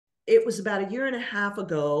it was about a year and a half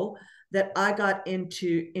ago that I got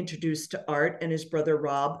introduced to Art and his brother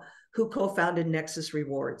Rob, who co-founded Nexus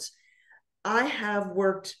Rewards. I have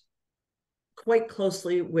worked quite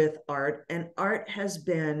closely with Art, and Art has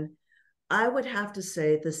been, I would have to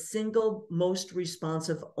say, the single most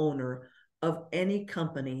responsive owner of any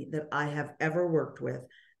company that I have ever worked with,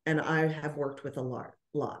 and I have worked with a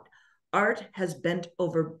lot. Art has bent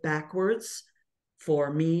over backwards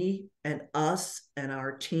for me and us and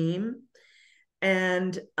our team.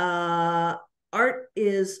 And Art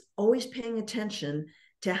is always paying attention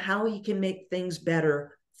to how he can make things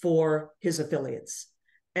better for his affiliates.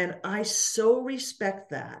 And I so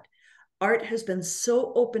respect that. Art has been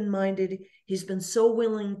so open-minded. He's been so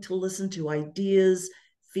willing to listen to ideas,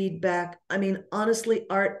 feedback. I mean, honestly,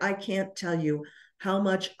 Art, I can't tell you how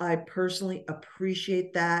much I personally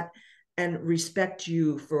appreciate that and respect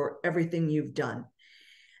you for everything you've done.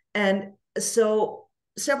 And so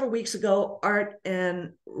several weeks ago, Art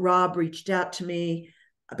and Rob reached out to me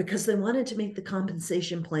because they wanted to make the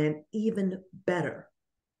compensation plan even better.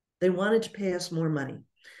 They wanted to pay us more money.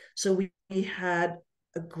 So we had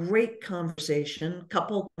a great conversation,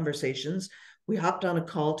 couple conversations. We hopped on a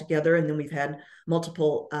call together, and then we've had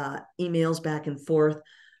multiple emails back and forth.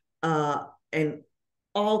 And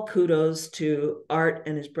all kudos to Art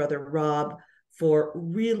and his brother Rob for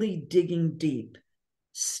really digging deep,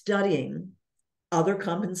 studying other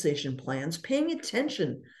compensation plans, paying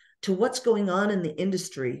attention to what's going on in the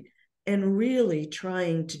industry, and really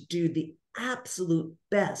trying to do the absolute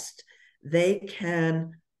best they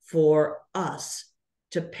can for us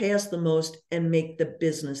to pay us the most and make the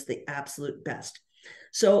business the absolute best.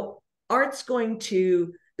 So Art's going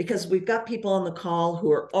to, because we've got people on the call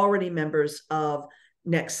who are already members of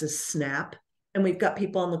Nexus Snap, and we've got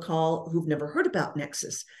people on the call who've never heard about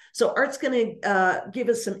Nexus. So Art's going to give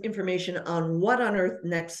us some information on what on earth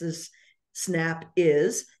Nexus Snap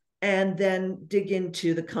is, and then dig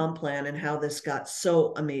into the comp plan and how this got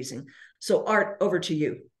so amazing. So Art, over to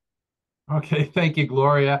you. Okay, thank you,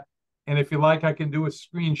 Gloria. And if you like, I can do a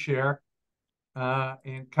screen share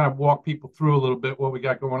and kind of walk people through a little bit what we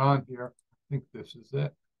got going on here. I think this is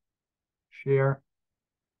it. Share.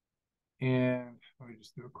 And let me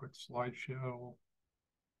just do a quick slideshow.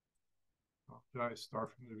 Did I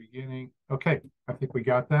start from the beginning? Okay, I think we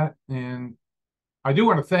got that. And I do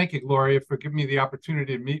want to thank you, Gloria, for giving me the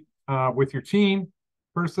opportunity to meet with your team.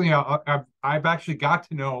 Personally, I've actually got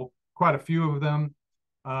to know quite a few of them.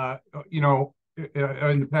 You know,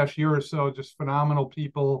 in the past year or so, just phenomenal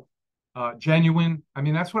people, genuine. I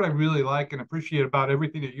mean, that's what I really like and appreciate about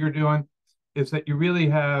everything that you're doing, is that you really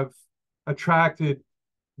have attracted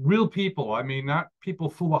real people. I mean, not people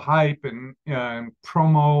full of hype and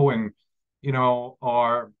promo and, you know,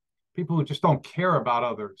 or people who just don't care about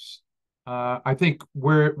others. I think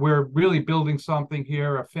we're really building something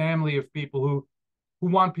here, a family of people who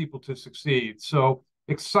want people to succeed. So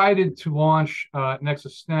excited to launch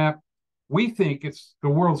Nexus Snap. We think it's the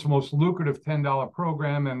world's most lucrative $10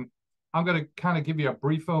 program, and I'm going to kind of give you a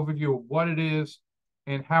brief overview of what it is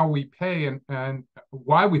and how we pay and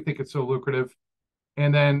why we think it's so lucrative.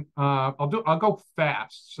 And then I'll go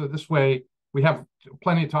fast, so this way we have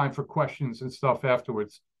plenty of time for questions and stuff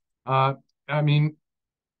afterwards. I mean,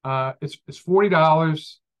 it's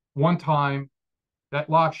 $40 one time that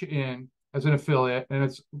locks you in as an affiliate, and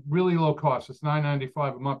it's really low cost. It's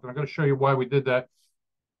 $9.95 a month, and I'm going to show you why we did that.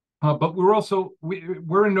 But we're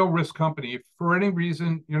a no risk company. If for any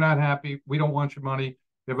reason you're not happy, we don't want your money.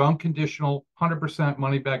 We have unconditional 100%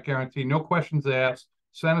 money back guarantee, no questions asked.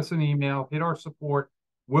 Send us an email, hit our support.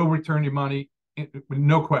 We'll return your money with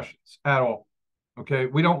no questions at all. Okay,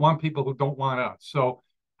 we don't want people who don't want us. So,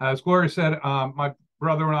 as Gloria said, my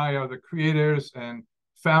brother and I are the creators and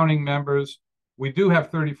founding members. We do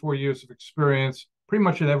have 34 years of experience, pretty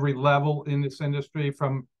much at every level in this industry,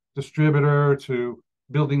 from distributor to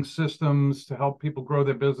building systems to help people grow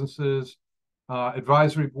their businesses,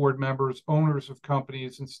 advisory board members, owners of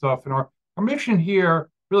companies and stuff. And our mission here,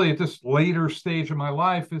 really at this later stage of my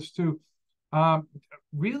life, is to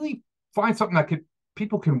really find something that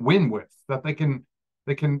people can win with, that they can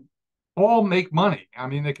all make money. I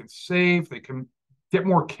mean, they can save, they can get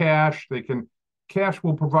more cash, cash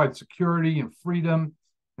will provide security and freedom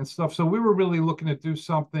and stuff. So we were really looking to do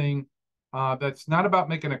something that's not about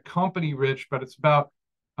making a company rich, but it's about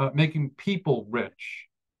making people rich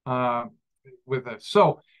with it.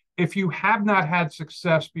 So if you have not had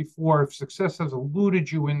success before, if success has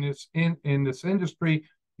eluded you in this industry,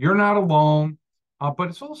 you're not alone. But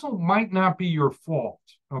it's also might not be your fault.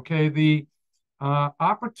 Okay, the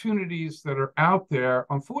opportunities that are out there,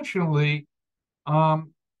 unfortunately,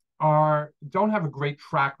 don't have a great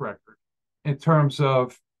track record in terms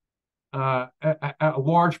of a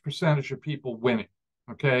large percentage of people winning.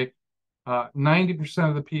 Okay, 90%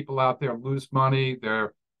 of the people out there lose money.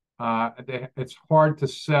 It's hard to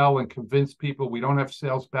sell and convince people. We don't have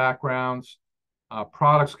sales backgrounds.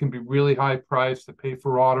 Products can be really high priced to pay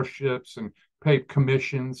for auto ships and pay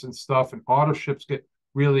commissions and stuff. And auto ships get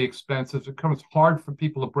really expensive. It becomes hard for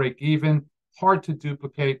people to break even, hard to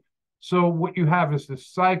duplicate. So what you have is this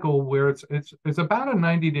cycle where it's about a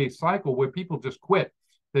 90-day cycle where people just quit.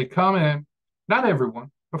 They come in, not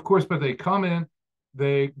everyone, of course, but they come in,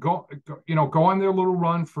 they go on their little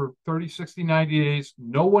run for 30, 60, 90 days.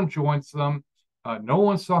 No one joins them. No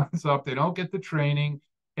one signs up. They don't get the training.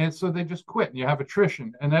 And so they just quit and you have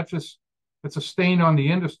attrition. And it's a stain on the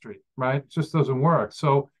industry, right? It just doesn't work.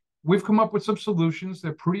 So we've come up with some solutions.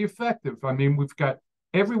 They're pretty effective. I mean,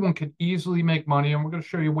 everyone can easily make money, and we're going to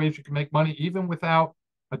show you ways you can make money even without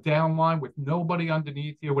a downline, with nobody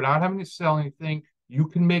underneath you, without having to sell anything. You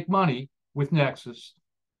can make money with Nexus.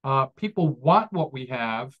 People want what we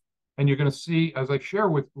have, and you're going to see as I share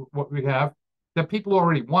with what we have that people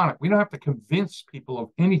already want it. We don't have to convince people of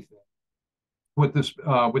anything with this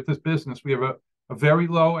business. We have a very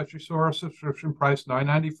low, as you saw, our subscription price,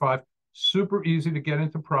 $9.95, super easy to get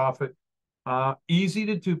into profit, easy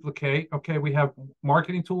to duplicate. Okay, we have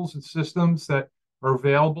marketing tools and systems that are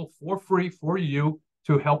available for free for you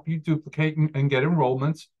to help you duplicate and get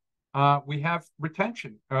enrollments. We have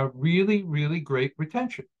retention, really, really great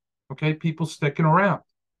retention. Okay, people sticking around.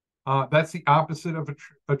 That's the opposite of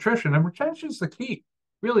attrition, and retention is the key.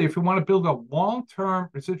 Really, if you want to build a long-term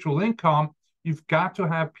residual income, you've got to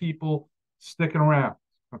have people sticking around.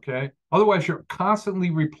 Okay, otherwise you're constantly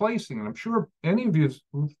replacing, and I'm sure any of you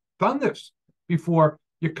who've done this before.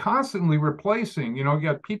 You're constantly replacing. You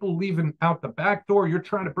got people leaving out the back door. You're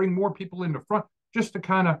trying to bring more people in the front just to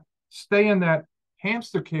kind of stay in that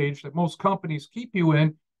hamster cage that most companies keep you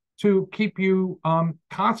in, to keep you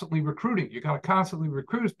constantly recruiting. You got to constantly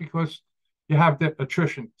recruit because you have the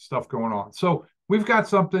attrition stuff going on. So we've got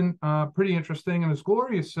something pretty interesting. And as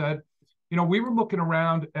Gloria said, we were looking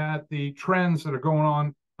around at the trends that are going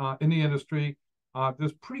on in the industry.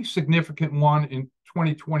 There's a pretty significant one in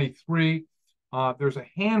 2023. There's a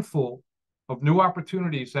handful of new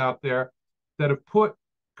opportunities out there that have put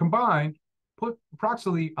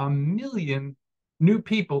approximately 1 million new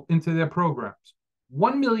people into their programs.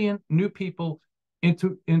 1 million new people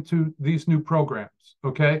into these new programs.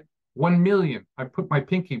 Okay, 1 million. I put my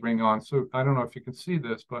pinky ring on, so I don't know if you can see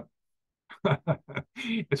this, but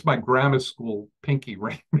it's my grammar school pinky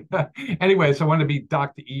ring. Anyways, I want to be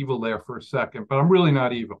Dr. Evil there for a second, but I'm really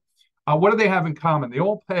not evil. What do they have in common? They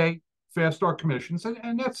all pay fast start commissions,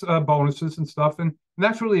 and that's bonuses and stuff, and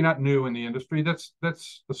that's really not new in the industry. That's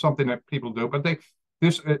something that people do, but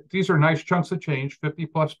these are nice chunks of change,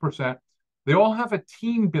 50+%. They all have a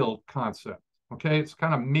team build concept. Okay, it's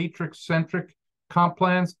kind of matrix centric comp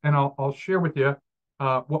plans, and I'll share with you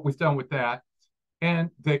what we've done with that.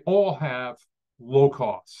 And they all have low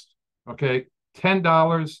cost. Okay,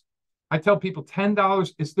 $10. I tell people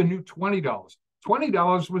 $10 is the new $20.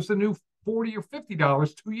 $20 was the new $40 or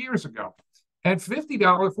 $50 2 years ago, and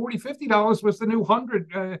 $50 was the new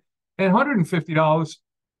 $100 and $150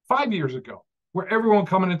 5 years ago, where everyone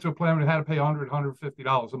coming into a plan had to pay $100,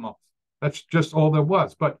 $150 a month. That's just all there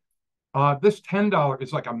was. But this $10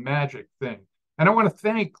 is like a magic thing. And I want to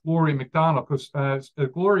thank Gloria McDonald, because as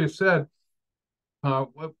Gloria said,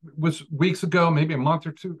 was weeks ago, maybe a month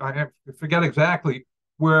or two, I forget exactly,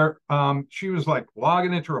 where she was like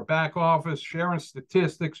logging into her back office, sharing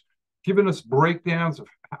statistics, giving us breakdowns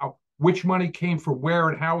of which money came from where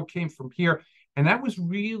and how it came from here. And that was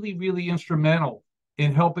really, really instrumental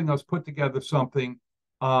in helping us put together something.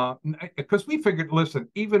 Because we figured, listen,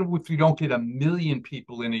 even if you don't get 1 million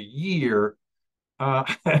people in a year,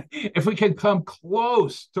 if we can come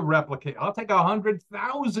close to replicate, I'll take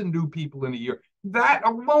 100,000 new people in a year. That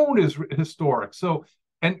alone is historic. So,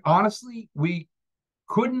 and honestly, we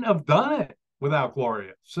couldn't have done it without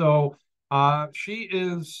Gloria. So she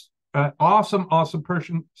is an awesome, awesome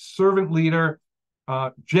person, servant leader,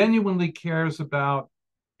 genuinely cares about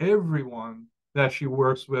everyone that she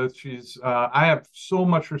works with. I have so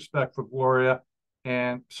much respect for Gloria,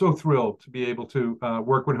 and so thrilled to be able to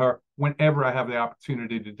work with her whenever I have the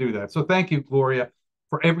opportunity to do that. So thank you, Gloria,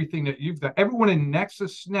 for everything that you've done. Everyone in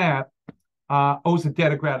Nexus Snap owes a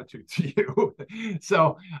debt of gratitude to you.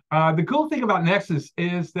 So the cool thing about Nexus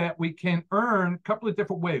is that we can earn a couple of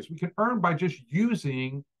different ways. We can earn by just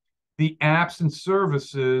using the apps and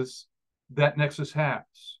services that Nexus has.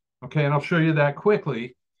 Okay, and I'll show you that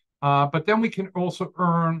quickly. But then we can also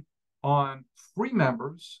earn on free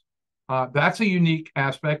members That's a unique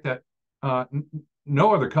aspect that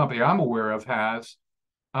no other company I'm aware of has.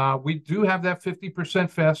 We do have that 50%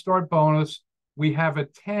 fast start bonus. We have a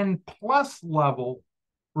 10 plus level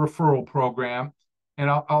referral program. And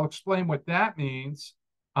I'll explain what that means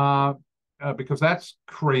because that's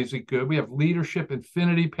crazy good. We have leadership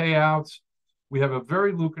infinity payouts. We have a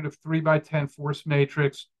very lucrative 3x10 force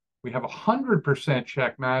matrix. We have a 100%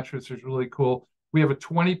 check match, which is really cool. We have a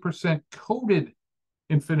 20% coded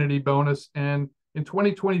infinity bonus. And in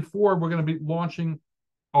 2024, we're going to be launching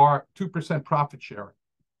our 2% profit sharing.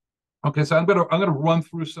 Okay, so I'm gonna run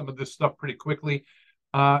through some of this stuff pretty quickly.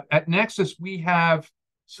 At Nexus, we have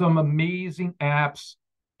some amazing apps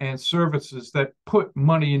and services that put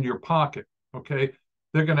money in your pocket. Okay,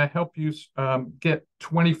 they're going to help you get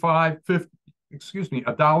 25, 50,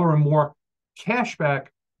 $1 or more cash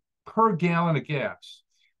back per gallon of gas.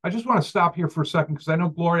 I just want to stop here for a second because I know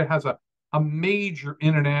Gloria has a major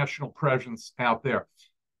international presence out there.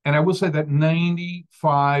 And I will say that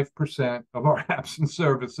 95% of our apps and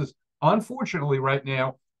services, unfortunately, right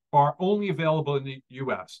now, are only available in the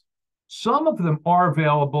US. Some of them are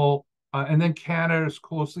available, and then Canada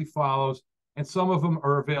closely follows, and some of them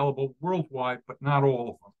are available worldwide, but not all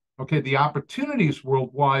of them. Okay, the opportunity is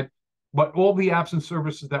worldwide, but all the apps and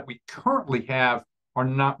services that we currently have are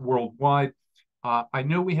not worldwide. I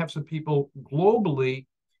know we have some people globally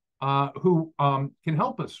who can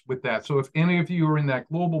help us with that. So if any of you are in that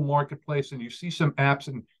global marketplace and you see some apps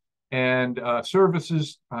and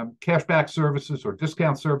services, cashback services or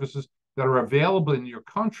discount services that are available in your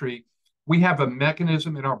country, we have a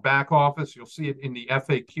mechanism in our back office. You'll see it in the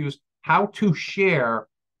FAQs, how to share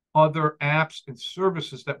other apps and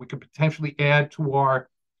services that we could potentially add to our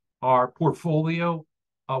portfolio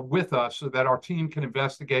with us so that our team can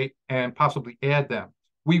investigate and possibly add them.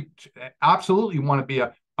 We absolutely want to be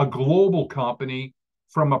a global company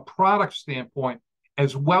from a product standpoint,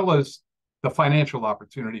 as well as the financial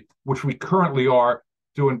opportunity, which we currently are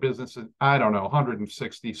doing business in,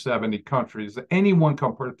 160, 70 countries. Anyone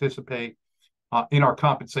can participate in our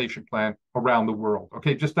compensation plan around the world.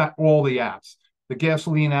 Okay, just not all the apps. The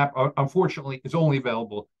gasoline app, unfortunately, is only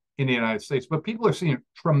available in the United States, but people are seeing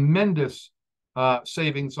tremendous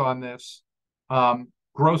savings on this.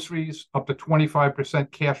 Groceries, up to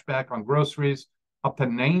 25% cash back on groceries, up to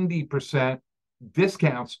 90%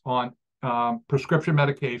 discounts on prescription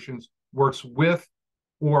medications, works with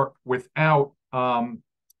or without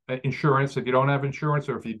insurance. If you don't have insurance,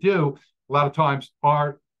 or if you do, a lot of times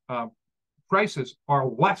our prices are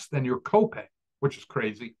less than your copay, which is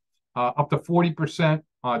crazy. Up to 40%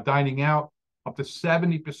 dining out, up to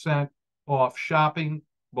 70% off shopping,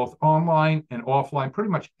 both online and offline. Pretty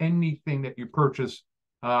much anything that you purchase,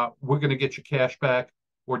 we're going to get you cash back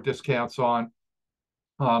or discounts on.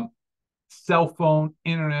 Cell phone,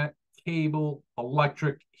 internet, cable,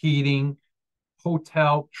 electric, heating,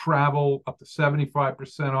 hotel, travel, up to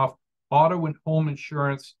 75% off. Auto and home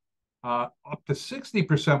insurance, up to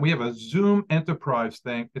 60%. We have a Zoom Enterprise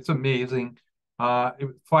thing. It's amazing.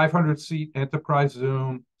 500-seat Enterprise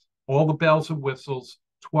Zoom, all the bells and whistles,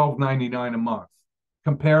 $12.99 a month.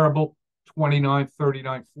 Comparable, $29,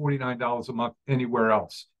 $39, $49 a month anywhere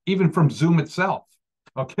else, even from Zoom itself.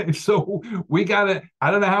 Okay, so we got it.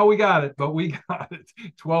 I don't know how we got it, but we got it.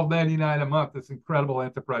 $12.99 a month. This incredible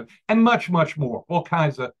enterprise, and much, much more, all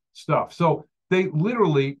kinds of stuff. So they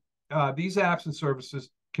literally, these apps and services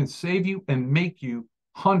can save you and make you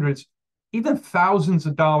hundreds, even thousands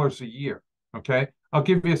of dollars a year. Okay, I'll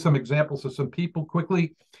give you some examples of some people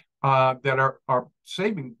quickly that are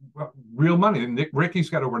saving real money. Ricky's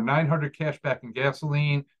got over 900 cash back in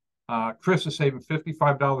gasoline. Chris is saving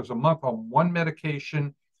 $55 a month on one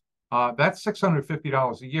medication. That's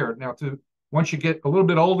 $650 a year. Now, once you get a little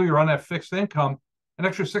bit older, you're on that fixed income, an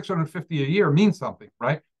extra $650 a year means something,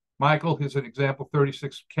 right? Michael, here's an example,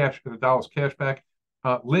 $36 cash back.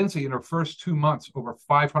 Lindsay, in her first 2 months, over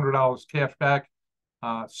 $500 cash back.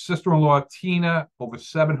 Sister-in-law Tina, over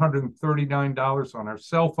 $739 on her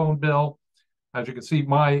cell phone bill. As you can see,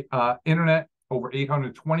 my internet, over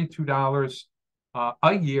 $822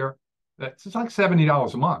 a year. That's like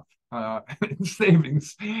 $70 a month in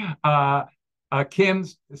savings.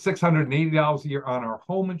 Kim's $680 a year on our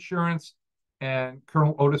home insurance, and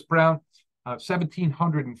Colonel Otis Brown,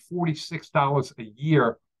 $1,746 a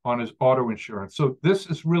year on his auto insurance. So this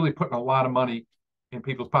is really putting a lot of money in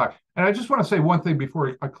people's pockets. And I just want to say one thing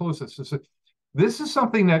before I close this: is that this is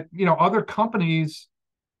something that, other companies,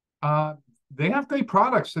 they have great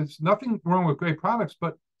products. There's nothing wrong with great products,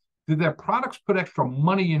 but do their products put extra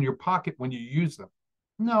money in your pocket when you use them?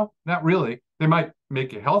 No, not really. They might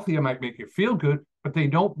make you healthy, it might make you feel good, but they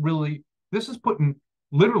don't really. This is putting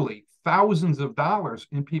literally thousands of dollars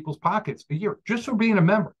in people's pockets a year just for being a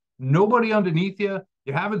member. Nobody underneath you.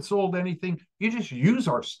 You haven't sold anything. You just use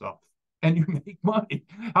our stuff and you make money.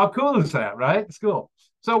 How cool is that, right? It's cool.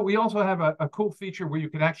 So we also have a cool feature where you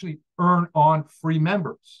can actually earn on free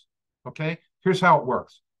members. Okay, here's how it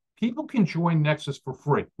works. People can join Nexus for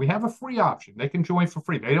free. We have a free option. They can join for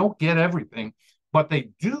free. They don't get everything, but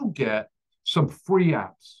they do get some free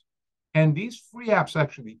apps. And these free apps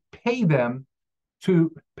actually pay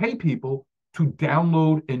people to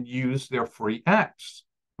download and use their free apps.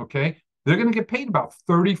 Okay, they're going to get paid about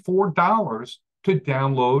 $34 to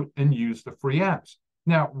download and use the free apps.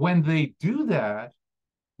 Now, when they do that,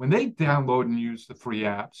 when they download and use the free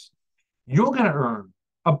apps, you're going to earn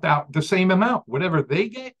about the same amount. Whatever they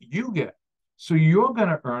get, you get. So you're going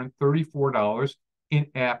to earn $34 in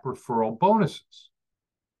app referral bonuses.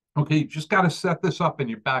 Okay, you just got to set this up in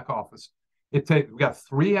your back office. We've got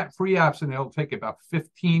free apps, and it'll take about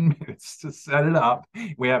 15 minutes to set it up.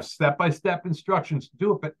 We have step-by-step instructions to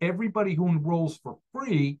do it, but everybody who enrolls for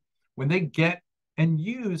free, when they get and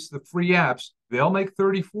use the free apps, they'll make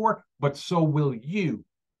 34, but so will you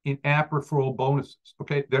in app referral bonuses.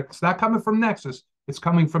 Okay, it's not coming from Nexus. It's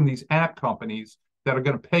coming from these app companies that are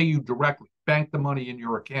going to pay you directly, bank the money in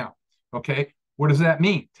your account. Okay, what does that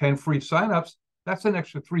mean? 10 free signups. That's an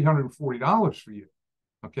extra $340 for you.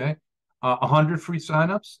 Okay, 100 free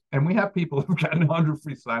signups, and we have people who've gotten 100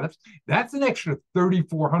 free signups. That's an extra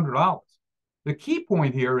 $3,400. The key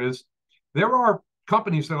point here is there are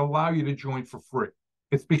companies that allow you to join for free.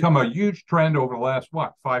 It's become a huge trend over the last,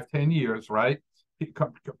 5-10 years, right?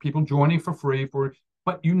 People joining for free,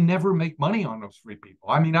 but you never make money on those free people.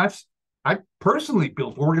 I mean, I personally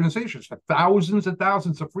built organizations for thousands and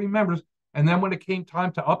thousands of free members, and then when it came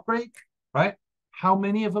time to upgrade, right? How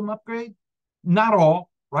many of them upgrade? Not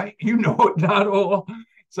all, right? You know it, not all.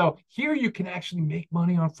 So here you can actually make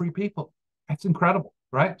money on free people. That's incredible,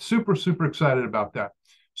 right? Super, super excited about that.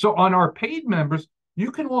 So on our paid members,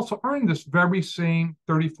 you can also earn this very same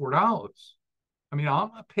 $34. I mean,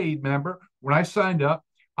 I'm a paid member. When I signed up,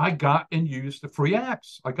 I got and used the free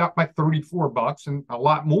apps. I got my $34 and a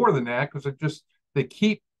lot more than that because they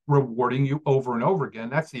keep rewarding you over and over again.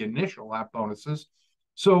 That's the initial app bonuses.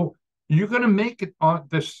 So you're going to make it on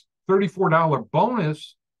this $34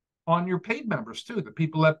 bonus on your paid members too, the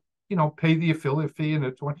people that, pay the affiliate fee and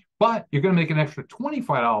the 20, but you're going to make an extra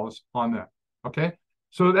 $25 on that. Okay.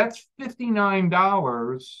 So that's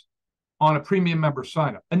 $59 on a premium member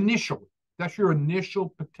sign up initially. That's your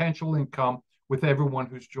initial potential income with everyone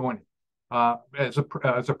who's joining as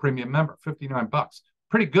a premium member, $59.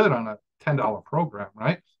 Pretty good on a $10 program,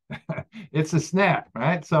 right? It's a snap,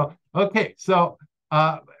 right? So, okay. So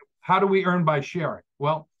how do we earn by sharing?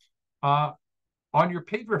 Well, on your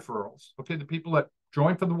paid referrals, okay, the people that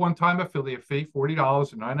join for the one-time affiliate fee,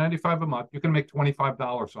 $40 and $9.95 a month, you can make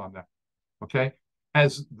 $25 on that, okay?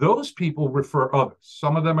 As those people refer others,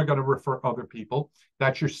 some of them are going to refer other people.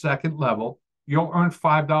 That's your second level. You'll earn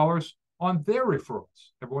 $5 on their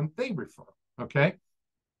referrals, everyone they refer, okay?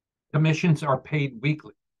 Commissions are paid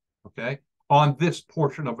weekly, okay? On this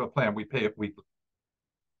portion of the plan, we pay it weekly.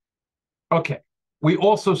 Okay, we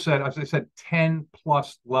also said, as I said, 10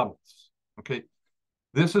 plus levels, okay?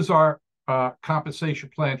 This is our compensation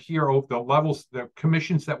plan here over the levels, the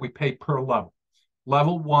commissions that we pay per level.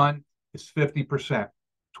 Level 1 is 50%,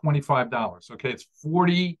 $25. Okay, it's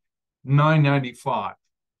 $49.95.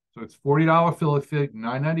 So it's $40 affiliate fee,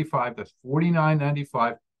 $9.95. That's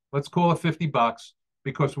 $49.95. Let's call it $50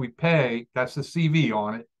 because we pay. That's the CV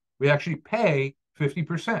on it. We actually pay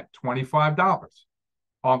 50%, $25.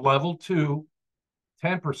 On level 2,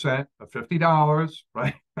 10% of $50,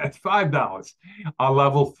 right? That's $5. On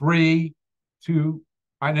level 3, 2.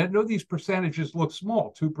 I know these percentages look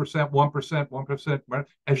small, 2%, 1%, 1%. Right?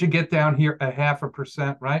 As you get down here,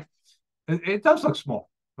 0.5%, right? It does look small,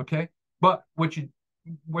 okay? But what you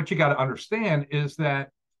got to understand is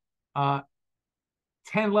that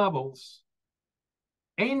 10 levels,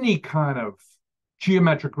 any kind of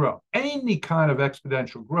geometric growth, any kind of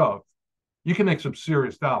exponential growth, you can make some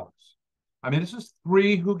serious dollars. I mean, this is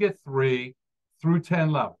 3 who get 3 through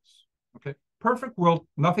 10 levels, okay? Perfect world,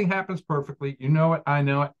 nothing happens perfectly. You know it, I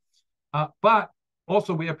know it. But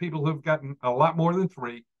also we have people who've gotten a lot more than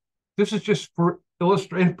 3. This is just for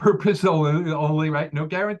illustrative purpose only, right? No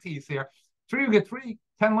guarantees here. 3 who get 3,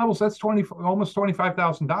 10 levels, that's almost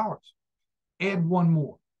 $25,000. Add one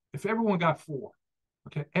more. If everyone got 4,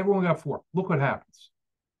 okay, everyone got 4. Look what happens.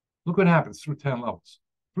 Look what happens through 10 levels.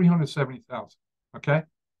 370,000, okay?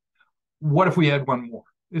 What if we add one more?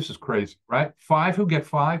 This is crazy, right? 5 who get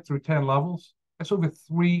 5 through 10 levels, that's over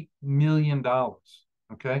 $3 million,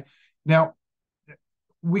 okay? Now,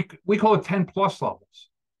 we call it 10 plus levels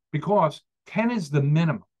because 10 is the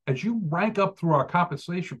minimum. As you rank up through our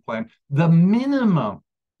compensation plan, the minimum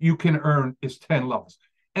you can earn is 10 levels.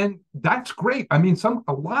 And that's great. I mean,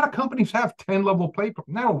 a lot of companies have 10 level play,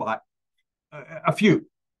 not a lot, a few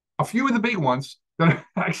of the big ones that are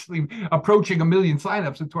actually approaching 1 million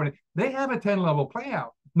signups in 20, they have a 10 level playout.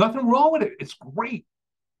 Nothing wrong with it. It's great.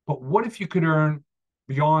 But what if you could earn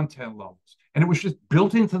beyond 10 levels? And it was just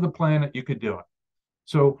built into the plan that you could do it.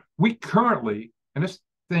 So we currently, and this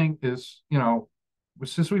thing is,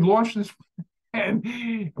 since we launched this, and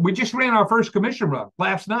we just ran our first commission run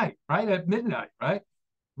last night, right? At midnight, right?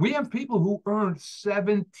 We have people who earned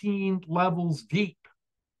 17 levels deep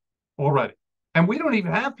already. And we don't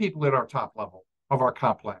even have people at our top level of our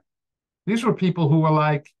comp plan. These were people who were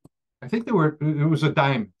like, I think it was a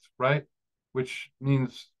diamond, right? Which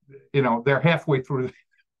means, they're halfway through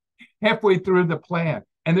the plan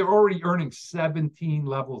and they're already earning 17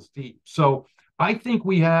 levels deep. So I think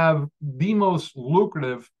we have the most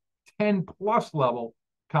lucrative 10 plus level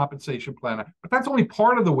compensation plan, but that's only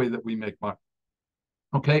part of the way that we make money.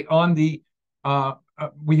 Okay. On the,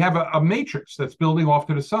 we have a matrix that's building off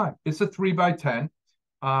to the side. It's a 3x10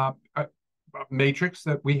 matrix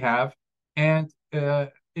that we have. And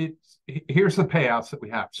here's the payouts that we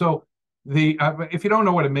have. So if you don't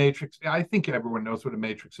know what a matrix, I think everyone knows what a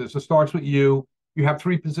matrix is. It starts with you. You have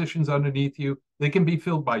 3 positions underneath you. They can be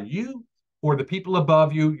filled by you or the people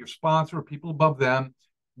above you, your sponsor, or people above them.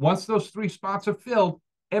 Once those 3 spots are filled,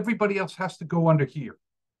 everybody else has to go under here,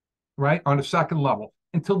 right? On the second level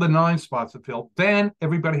until the 9 spots are filled. Then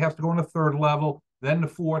everybody has to go on the 3rd level, then the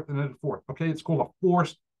 4th, and then the 4th. Okay. It's called a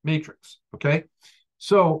forced matrix. Okay.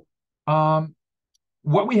 So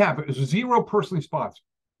what we have is 0 personally sponsored.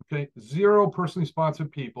 Okay. 0 personally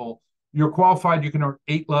sponsored people. You're qualified. You can earn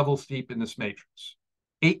 8 levels deep in this matrix.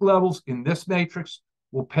 8 levels in this matrix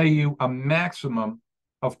will pay you a maximum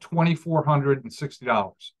of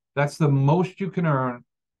 $2,460. That's the most you can earn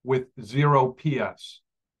with 0 PS,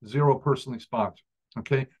 0 personally sponsored.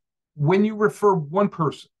 Okay. When you refer one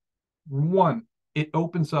person, it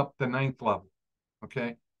opens up the 9th level.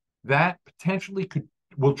 Okay. That potentially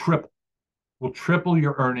will triple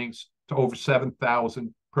your earnings to over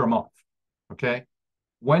 7,000 per month. Okay.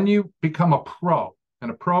 When you become a pro,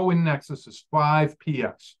 and a pro in Nexus is 5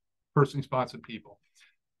 PS, personally sponsored people,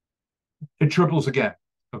 it triples again.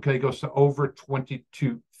 Okay. It goes to over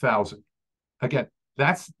 22,000. Again,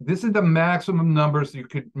 this is the maximum numbers you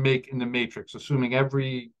could make in the matrix, assuming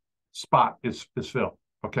every spot is filled.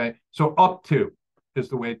 Okay. So up to is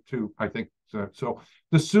the way to, I think. So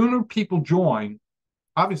the sooner people join,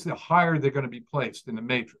 obviously the higher they're going to be placed in the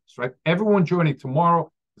matrix, right? Everyone joining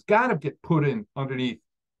tomorrow has got to get put in underneath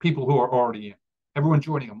people who are already in. Everyone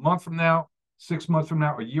joining a month from now, 6 months from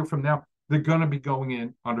now, a year from now, they're going to be going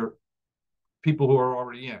in under people who are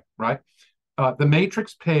already in, right? The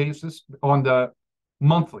matrix pays this on the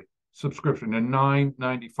monthly subscription, the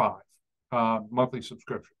 $9.95 monthly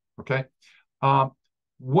subscription. Okay.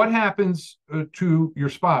 What happens to your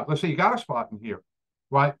spot? Let's say you got a spot in here,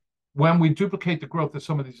 right? When we duplicate the growth that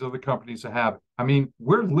some of these other companies are having, I mean,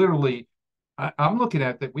 we're literally, I'm looking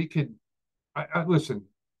at that we could, listen,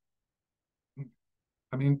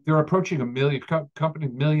 I mean, they're approaching 1 million company,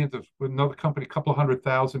 millions of another company, a couple of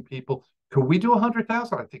 100,000 people. Could we do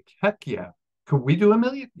 100,000? I think, heck yeah. Could we do 1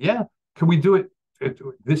 million? Yeah. Could we do it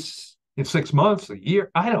this in 6 months, a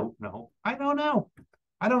year? I don't know.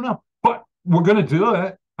 But we're going to do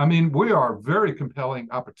it. I mean, we are a very compelling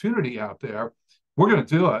opportunity out there. We're going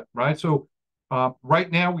to do it, right? So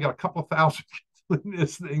right now we got a couple of thousand in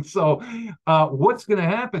this thing. So what's going to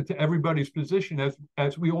happen to everybody's position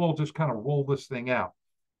as we all just kind of roll this thing out?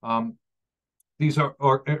 These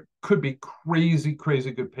could be crazy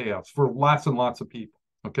good payouts for lots and lots of people.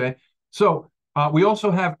 Okay. So we also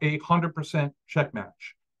have a 100% check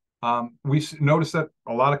match. We notice that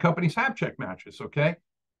a lot of companies have check matches. Okay.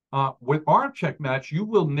 With our check match, you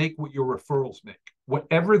will make what your referrals make.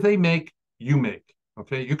 Whatever they make, you make.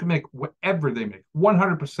 Okay. You can make whatever they make,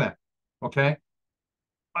 100%. Okay.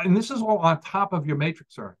 And this is all on top of your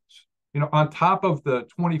matrix earnings, on top of the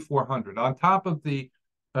 2,400, on top of the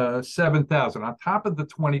 7,000, on top of the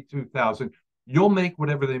 22,000, you'll make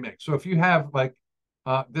whatever they make. So if you have like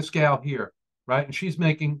this gal here, right, and she's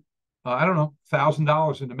making, I don't know,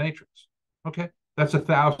 $1,000 in the matrix. Okay. That's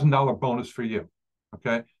 $1,000 bonus for you.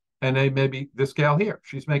 Okay. And then maybe this gal here,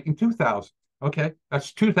 she's making 2,000. Okay.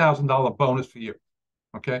 That's $2,000 bonus for you.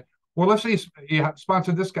 Okay. Well, let's say you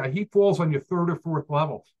sponsor this guy. He falls on your 3rd or 4th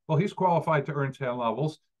level. Well, he's qualified to earn 10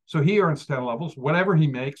 levels. So he earns 10 levels. Whatever he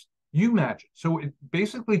makes, you match it. So it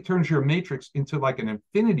basically turns your matrix into like an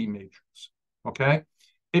infinity matrix. Okay.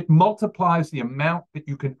 it multiplies the amount that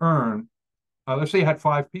you can earn. Let's say you had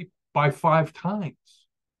 5 people, by 5 times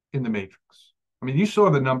in the matrix. I mean, you saw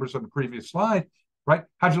the numbers on the previous slide, right?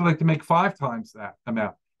 How'd you like to make 5 times that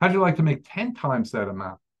amount? How'd you like to make 10 times that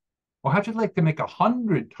amount? Or how'd you like to make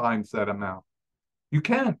 100 times that amount? You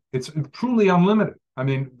can. It's truly unlimited. I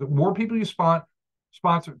mean, the more people you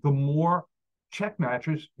sponsor, the more check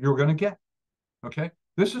matches you're going to get. Okay,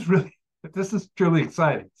 this is truly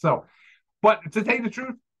exciting. So, but to tell you the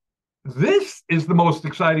truth, this is the most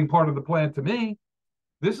exciting part of the plan to me.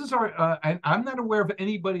 This is and I'm not aware of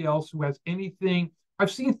anybody else who has anything.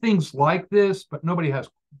 I've seen things like this, but nobody has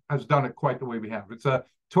done it quite the way we have. It's a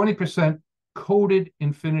 20% coded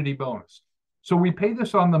infinity bonus. So we pay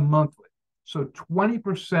this on the monthly. So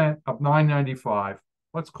 20% of $9.95,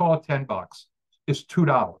 let's call it $10, is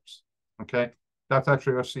 $2. Okay, that's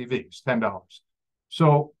actually our CV. It's $10.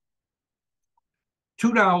 So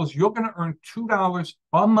 $2, you're going to earn $2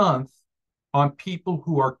 a month on people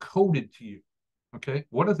who are coded to you. Okay,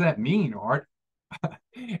 what does that mean, Art?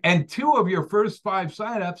 And 2 of your first 5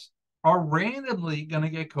 signups are randomly going to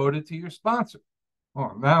get coded to your sponsor.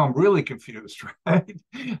 Oh, now I'm really confused, right?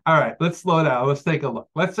 All right, let's slow down. Let's take a look.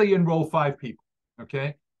 Let's say you enroll 5 people,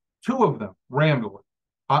 okay? 2 of them randomly.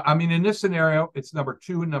 I mean, in this scenario, it's number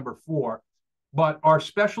 2 and number 4, but our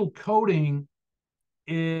special coding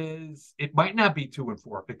is, it might not be 2 and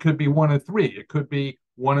 4. It could be 1 and 3. It could be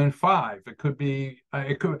 1 and 5. It could be,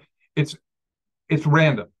 it's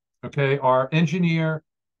random, okay? Our engineer,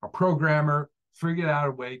 our programmer figured out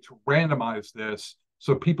a way to randomize this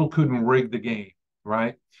so people couldn't rig the game,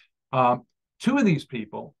 right? 2 of these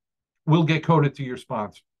people will get coded to your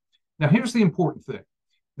sponsor. Now, here's the important thing.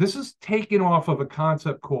 This is taken off of a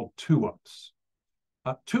concept called 2-ups.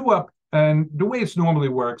 2-up, and the way it normally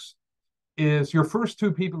works is your first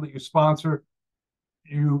 2 people that you sponsor,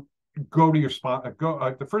 you go to your spot.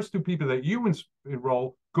 The first 2 people that you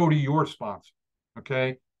enroll go to your sponsor.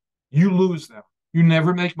 Okay, you lose them. You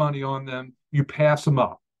never make money on them. You pass them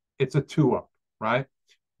up. It's a 2-up, right?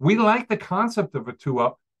 We like the concept of a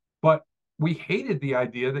 2-up, but we hated the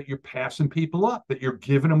idea that you're passing people up, that you're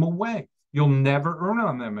giving them away. You'll never earn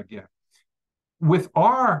on them again. With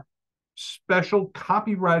our special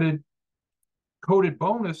copyrighted coded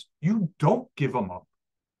bonus, you don't give them up.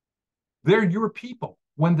 They're your people.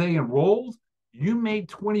 When they enrolled, you made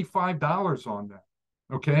 $25 on them,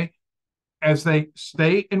 okay? As they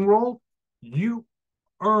stay enrolled, you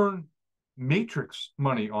earn matrix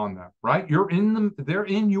money on them, right? They're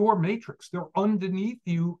in your matrix. They're underneath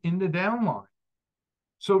you in the downline.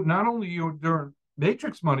 So not only you earn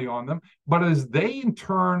matrix money on them, but as they in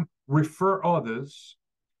turn refer others,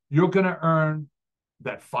 you're going to earn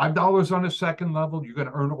that $5 on the second level. You're going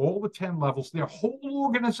to earn all the 10 levels. Their whole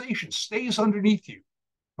organization stays underneath you,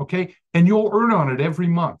 okay? And you'll earn on it every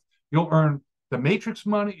month. You'll earn the matrix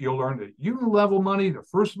money. You'll earn the unilevel money the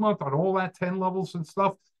first month on all that 10 levels and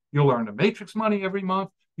stuff. You'll earn the matrix money every month.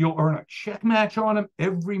 You'll earn a check match on them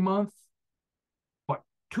every month. But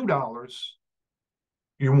 $2,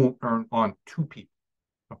 you won't earn on 2 people,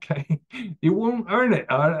 okay? You won't earn it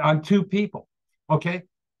on 2 people, okay?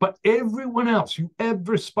 But everyone else you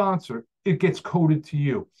ever sponsor, it gets coded to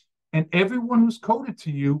you. And everyone who's coded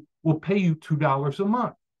to you will pay you $2 a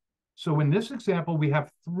month. So in this example, we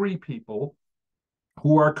have 3 people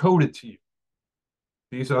who are coded to you.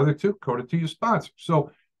 These other 2 coded to your sponsor.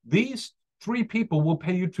 So these 3 people will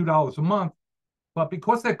pay you $2 a month, but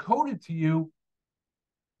because they're coded to you,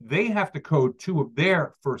 they have to code 2 of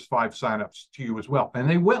their first 5 signups to you as well. And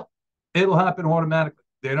they will. It'll happen automatically.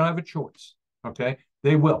 They don't have a choice, okay?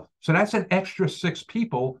 They will. So that's an extra 6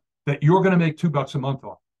 people that you're going to make $2 a month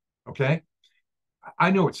on, okay? I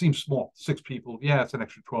know it seems small, 6 people. Yeah, it's an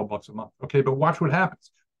extra $12 a month, okay? But watch what happens.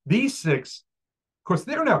 These 6, of course,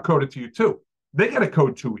 they're now coded to you too. They got to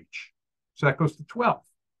code 2 each. So that goes to 12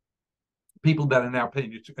 people that are now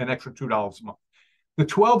paying you an extra $2 a month. The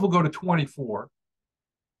 12 will go to 24,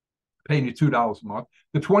 paying you $2 a month.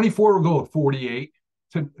 The 24 will go to 48,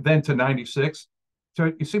 then to 96.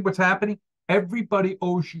 So you see what's happening? Everybody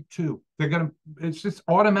owes you 2. It's just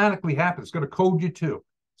automatically happens. It's going to code you 2.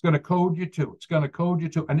 It's going to code you 2. It's going to code you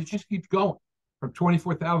 2. And it just keeps going from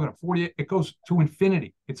 24,000 to 48. It goes to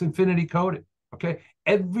infinity. It's infinity coded. Okay.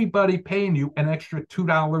 Everybody paying you an extra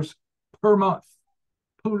 $2 per month.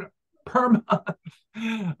 Per month.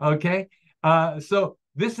 Okay. So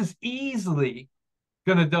this is easily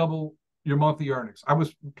going to double your monthly earnings. I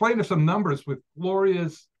was playing some numbers with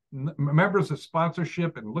Gloria's members of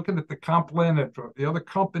sponsorship and looking at the comp plan at the other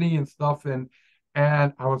company and stuff, and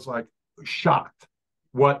I was like shocked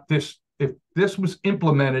if this was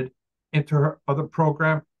implemented into her other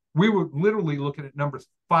program, we were literally looking at numbers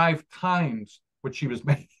 5 times what she was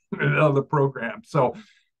making in another program. So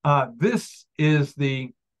this is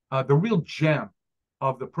the real gem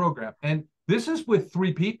of the program. And this is with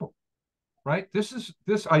 3 people, right?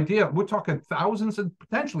 This idea, we're talking thousands and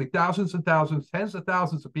potentially thousands and thousands, tens of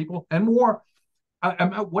thousands of people and more.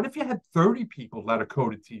 What if you had 30 people that are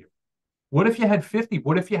coded to you? What if you had 50?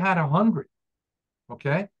 What if you had 100?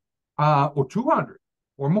 Okay. Or 200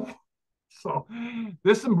 or more. So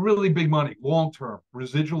there's some really big money, long-term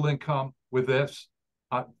residual income with this.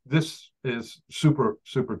 This is super,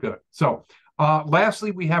 super good. So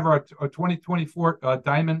lastly, we have our 2024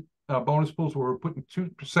 Diamond bonus pools where we're putting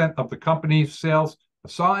 2% of the company's sales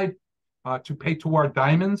aside to pay to our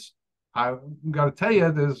diamonds. I've got to tell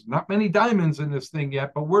you, there's not many diamonds in this thing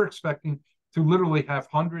yet, but we're expecting to literally have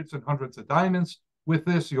hundreds and hundreds of diamonds with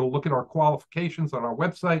this. You'll look at our qualifications on our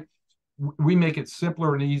website. We make it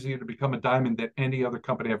simpler and easier to become a diamond than any other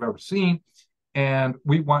company I've ever seen. And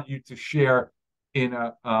we want you to share in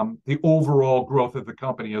the overall growth of the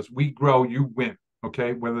company. As we grow, you win,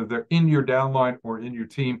 okay? Whether they're in your downline or in your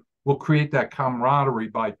team, we'll create that camaraderie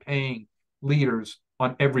by paying leaders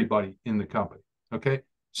on everybody in the company, okay?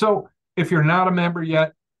 So if you're not a member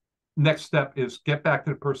yet, next step is get back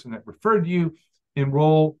to the person that referred you,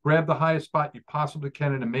 enroll, grab the highest spot you possibly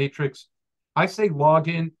can in a matrix. I say log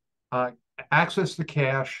in, access the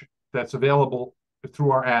cash that's available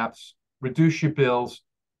through our apps, reduce your bills,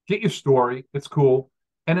 get your story, it's cool,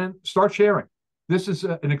 and then start sharing. This is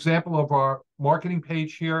an example of our marketing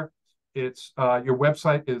page here. It's your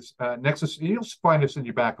website is Nexus, you'll find us in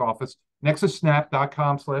your back office,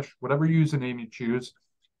 nexussnap.com/ whatever username you choose.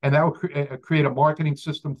 And that will create a marketing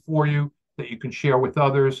system for you that you can share with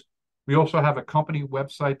others. We also have a company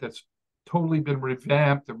website that's totally been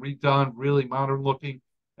revamped and redone, really modern looking.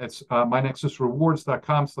 It's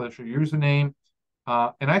mynexusrewards.com/ your username.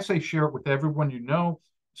 And I say share it with everyone you know,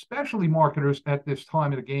 especially marketers at this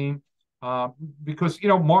time of the game. Because,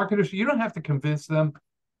 marketers, you don't have to convince them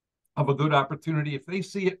of a good opportunity. If they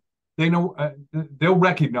see it, they know, they'll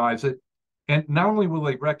recognize it. And not only will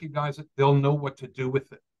they recognize it, they'll know what to do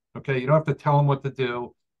with it. Okay, you don't have to tell them what to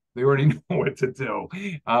do; they already know what to do.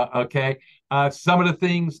 Okay, some of the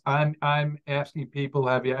things I'm asking people: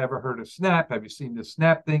 have you ever heard of Snap? Have you seen this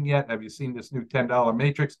Snap thing yet? Have you seen this new $10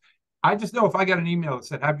 matrix? I just know if I got an email that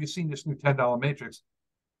said, "Have you seen this new $10 matrix?"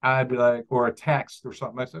 I'd be like, or a text or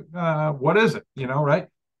something. I said, "What is it?" Right?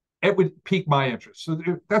 It would pique my interest. So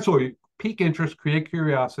that's all. You pique interest, create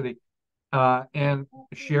curiosity, and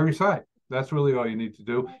share your site. That's really all you need to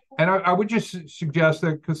do. And I would just suggest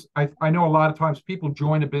that because I know a lot of times people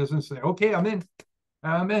join a business, say, okay, I'm in.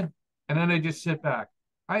 And then they just sit back.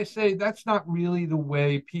 I say that's not really the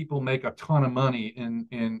way people make a ton of money in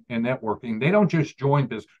networking. They don't just join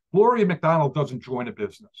business. Gloria McDonald doesn't join a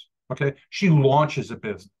business. Okay. She launches a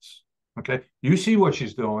business. Okay. You see what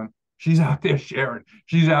she's doing. She's out there sharing.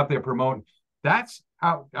 She's out there promoting. That's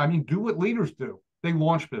how, do what leaders do. They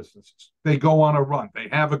launch businesses. They go on a run. They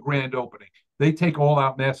have a grand opening. They take all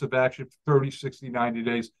out massive action for 30, 60, 90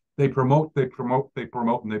 days. They promote, and they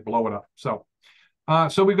blow it up. So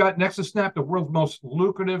we've got Nexus Snap, the world's most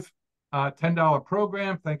lucrative $10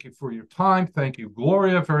 program. Thank you for your time. Thank you,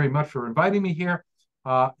 Gloria, very much for inviting me here.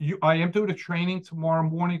 I am doing a training tomorrow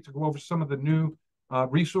morning to go over some of the new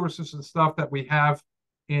resources and stuff that we have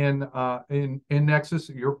in Nexus.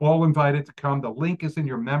 You're all invited to come. The link is in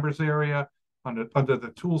your members area under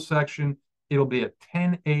the tools section. It'll be at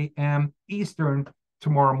 10 a.m. Eastern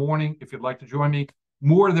tomorrow morning. If you'd like to join me,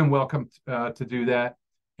 more than welcome to do that.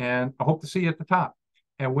 And I hope to see you at the top.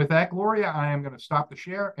 And with that, Gloria, I am going to stop the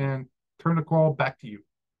share and turn the call back to you.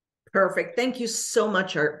 Perfect. Thank you so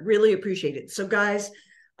much, Art. Really appreciate it. So guys,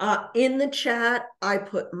 in the chat, I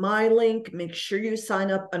put my link. Make sure you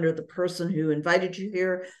sign up under the person who invited you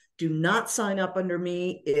here. Do not sign up under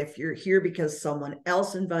me. If you're here because someone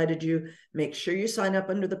else invited you, make sure you sign up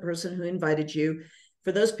under the person who invited you.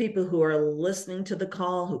 For those people who are listening to the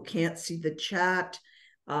call who can't see the chat,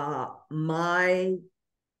 my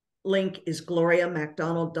link is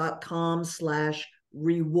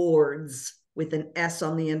gloriamacdonald.com/rewards with an S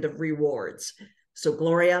on the end of rewards. So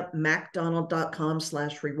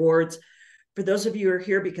gloriamacdonald.com/rewards. For those of you who are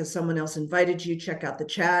here because someone else invited you, check out the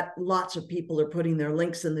chat. Lots of people are putting their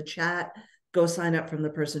links in the chat. Go sign up from the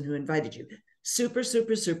person who invited you. Super,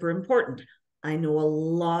 super, super important. I know a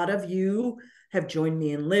lot of you have joined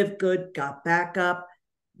me in Live Good, Got Backup.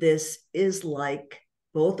 This is like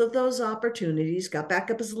both of those opportunities. Got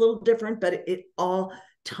Backup is a little different, but it all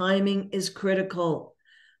timing is critical.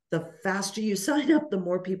 The faster you sign up, the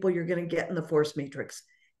more people you're going to get in the force matrix.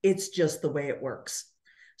 It's just the way it works.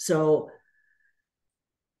 So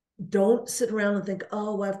Don't sit around and think,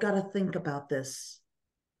 oh, I've got to think about this.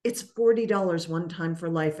 It's $40 one time for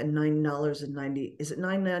life and $9.90. Is it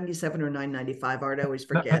 $9.97 or $9.95? Art, I always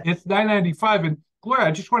forget. It's 995. And Gloria,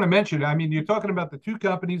 I just want to mention, I mean, you're talking about the two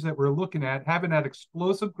companies that we're looking at having that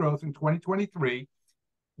explosive growth in 2023.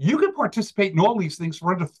 You can participate in all these things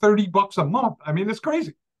for under $30 a month. I mean, it's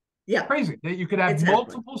crazy. Yeah, Crazy that you could have exactly.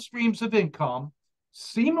 multiple streams of income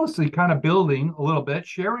seamlessly kind of building a little bit,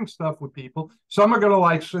 sharing stuff with people. Some are going to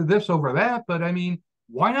like this over that, but I mean,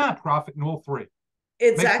 why not profit in all three?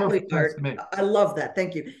 Makes Exactly, perfect sense to Art. me. I love that.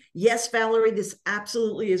 Thank you. Yes, Valerie, this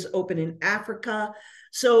absolutely is open in Africa.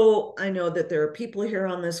 So I know that there are people here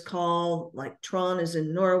on this call, like Tron is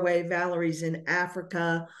in Norway, Valerie's in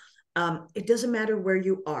Africa. It doesn't matter where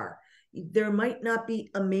you are. There might not be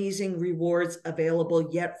amazing rewards available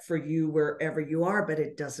yet for you wherever you are, but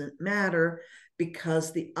it doesn't matter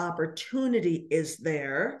because the opportunity is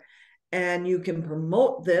there and you can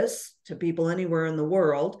promote this to people anywhere in the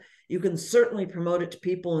world. You can certainly promote it to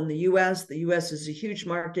people in the US. The US is a huge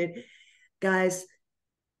market. Guys,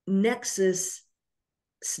 Nexus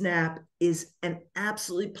Snap is an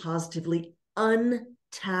absolutely positively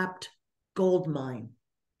untapped gold mine,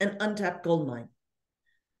 an untapped gold mine.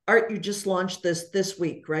 Art, you just launched this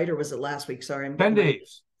week, right? Or was it last week? Sorry, I'm 10 getting my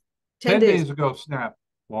days. 10 10 days. days ago, Snap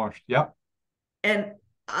launched. Yep. And,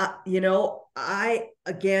 I,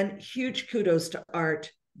 again, huge kudos to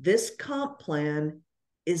Art. This comp plan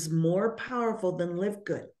is more powerful than Live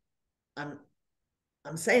Good. I'm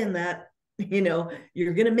saying that,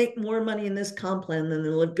 you're going to make more money in this comp plan than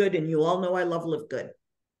in Live Good. And you all know I love Live Good.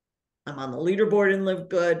 I'm on the leaderboard in Live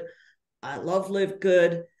Good. I love Live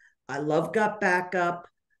Good. I love Got Backup.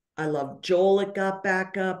 I love Joel at Got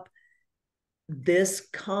Backup. This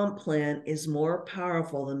comp plan is more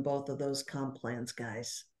powerful than both of those comp plans,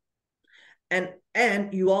 guys.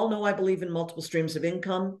 And you all know I believe in multiple streams of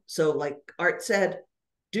income. So like Art said,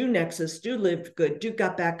 do Nexus, do Live Good, do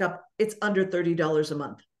Got Backup. It's under $30 a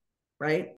month, right?